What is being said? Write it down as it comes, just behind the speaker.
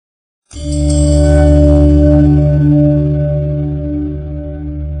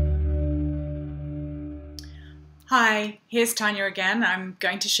Here's Tanya again. I'm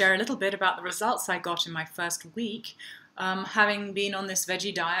going to share a little bit about the results I got in my first week, having been on this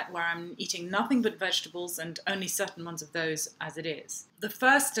veggie diet where I'm eating nothing but vegetables and only certain ones of those as it is. The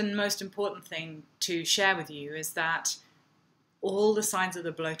first and most important thing to share with you is that all the signs of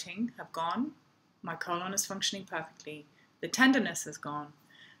the bloating have gone, my colon is functioning perfectly, the tenderness has gone,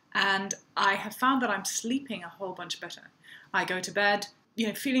 and I have found that I'm sleeping a whole bunch better. I go to bed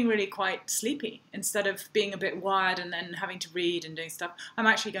feeling really quite sleepy. Instead of being a bit wired and then having to read and doing stuff, I'm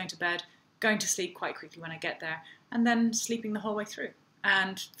actually going to bed, going to sleep quite quickly when I get there, and then sleeping the whole way through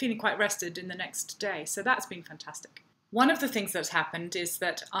and feeling quite rested in the next day. So that's been fantastic. One of the things that's happened is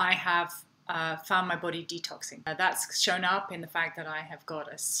that I have found my body detoxing. That's shown up in the fact that I have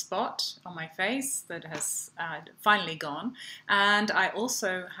got a spot on my face that has finally gone, and I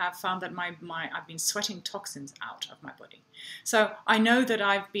also have found that I've been sweating toxins out of my body. So I know that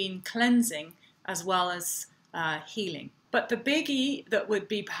I've been cleansing as well as healing. But the biggie that would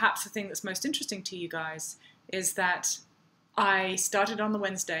be perhaps the thing that's most interesting to you guys is that I started on the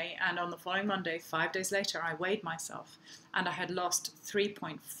Wednesday, and on the following Monday, 5 days later, I weighed myself and I had lost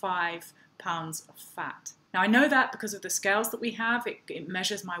 3.5 pounds of fat. Now I know that because of the scales that we have, it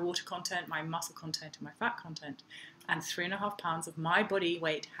measures my water content, my muscle content, and my fat content, and 3.5 pounds of my body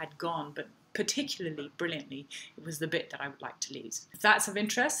weight had gone, but particularly brilliantly, it was the bit that I would like to lose. If that's of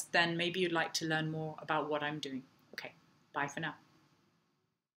interest, then maybe you'd like to learn more about what I'm doing. Okay, bye for now.